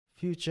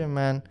Future,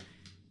 man,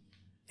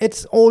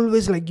 it's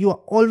always like you are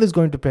always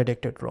going to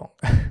predict it wrong.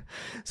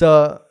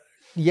 So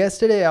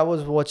yesterday I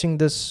was watching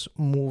this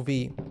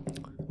movie.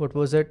 What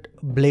was it?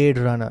 Blade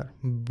Runner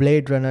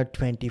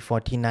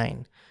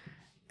 2049.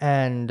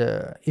 And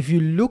if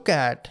you look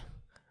at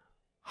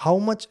how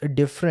much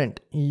different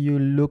you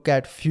look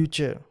at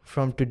future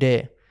from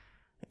today,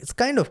 it's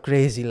kind of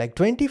crazy. Like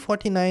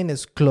 2049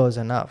 is close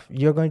enough.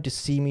 You're going to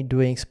see me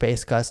doing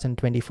Spacecast in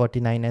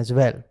 2049 as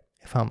well,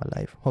 if I'm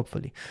alive,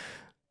 hopefully.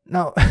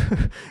 Now,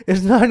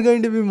 it's not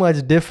going to be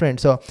much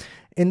different. So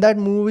in that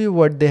movie,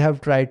 what they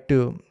have tried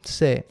to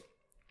say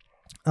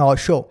or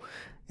show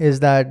is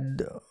that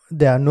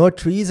there are no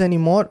trees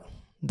anymore.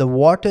 The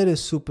water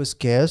is super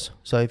scarce.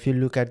 So if you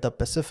look at the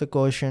Pacific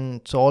Ocean,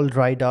 it's all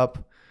dried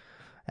up,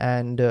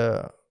 and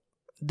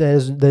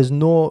there's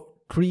no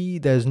tree,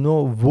 there's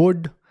no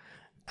wood.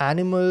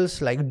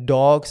 Animals like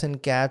dogs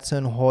and cats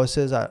and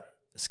horses are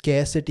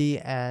scarcity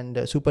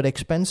and super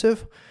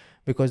expensive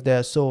because they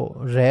are so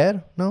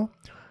rare now.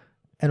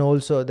 And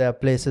also there are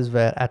places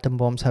where atom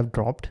bombs have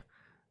dropped.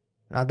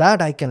 Now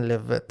that I can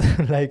live with.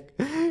 Like,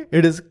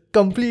 it is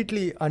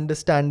completely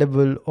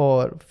understandable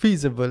or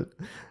feasible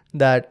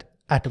that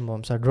atom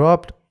bombs are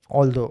dropped,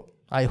 although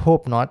I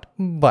hope not,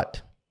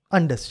 but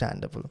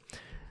understandable.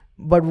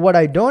 But what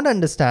I don't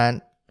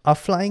understand are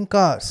flying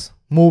cars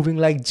moving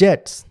like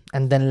jets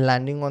and then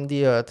landing on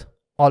the earth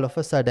all of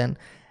a sudden,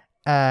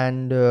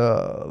 and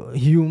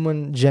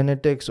human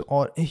genetics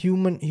or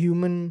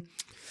human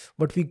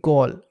what we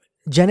call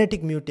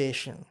genetic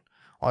mutation,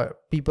 or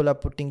people are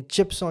putting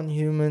chips on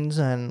humans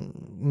and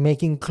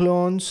making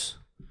clones.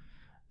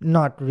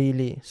 Not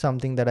really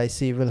something that I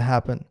see will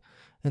happen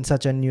in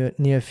such a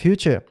near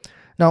future.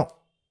 Now,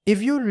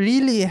 if you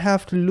really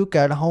have to look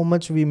at how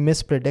much we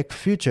mispredict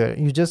future,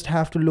 you just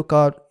have to look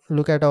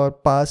at our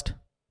past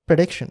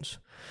predictions.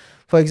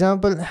 For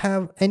example,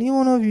 have any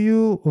one of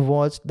you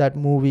watched that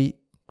movie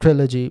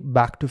trilogy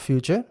Back to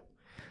Future?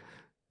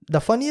 The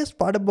funniest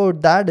part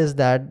about that is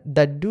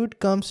that dude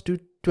comes to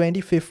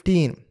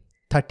 2015,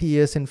 30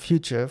 years in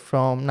future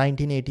from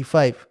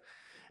 1985,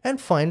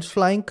 and finds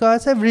flying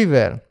cars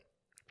everywhere,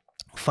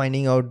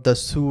 finding out the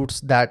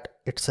suits that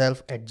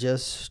itself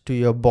adjusts to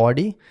your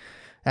body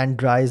and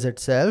dries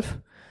itself,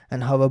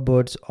 and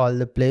hoverboards all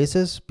the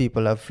places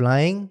people are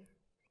flying.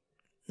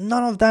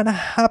 None of that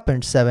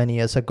happened 7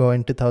 years ago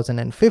in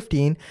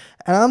 2015,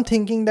 and I'm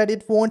thinking that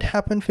it won't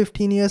happen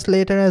 15 years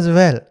later as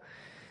well.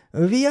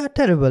 We are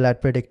terrible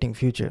at predicting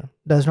future.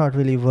 Does not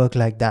really work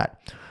like that.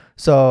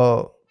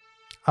 So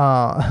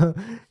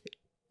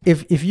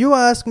if you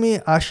ask me,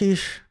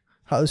 Ashish,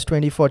 how's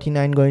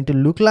 2049 going to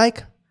look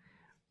like?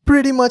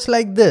 Pretty much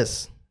like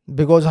this.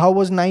 Because how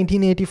was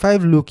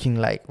 1985 looking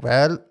like?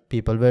 Well,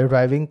 people were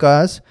driving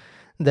cars,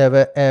 there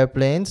were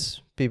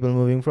airplanes, people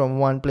moving from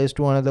one place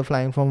to another,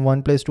 flying from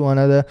one place to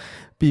another.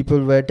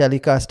 People were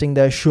telecasting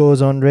their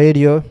shows on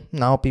radio.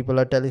 Now people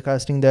are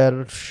telecasting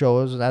their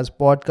shows as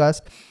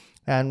podcasts,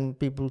 and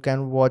people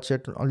can watch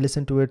it or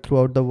listen to it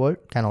throughout the world,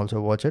 can also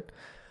watch it.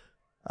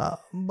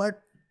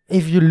 But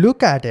if you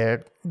look at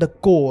it, the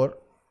core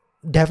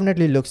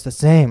definitely looks the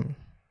same.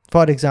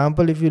 For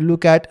example, if you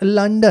look at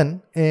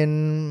London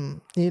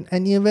in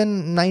and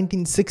even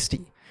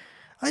 1960,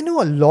 I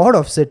know a lot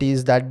of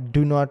cities that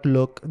do not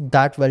look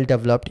that well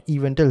developed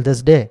even till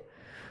this day.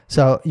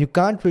 So you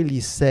can't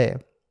really say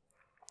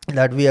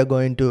that we are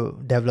going to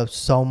develop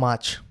so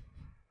much.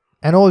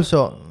 And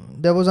also,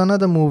 there was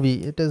another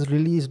movie. It is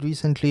released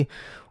recently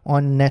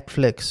on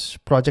Netflix,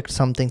 Project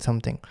something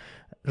something.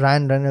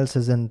 Ryan Reynolds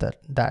is in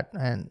that,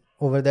 and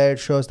over there it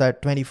shows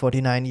that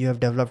 2049 you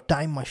have developed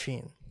time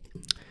machine.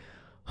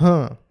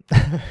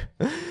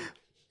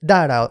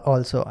 That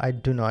also I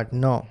do not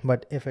know,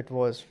 but if it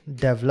was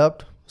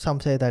developed, some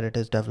say that it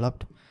is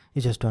developed,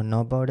 you just don't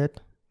know about it.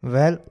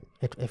 Well,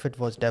 if it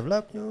was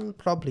developed, you'll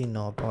probably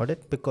know about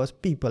it, because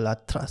people are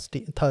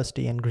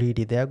thirsty and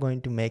greedy. They are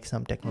going to make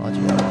some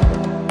technology out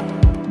of it.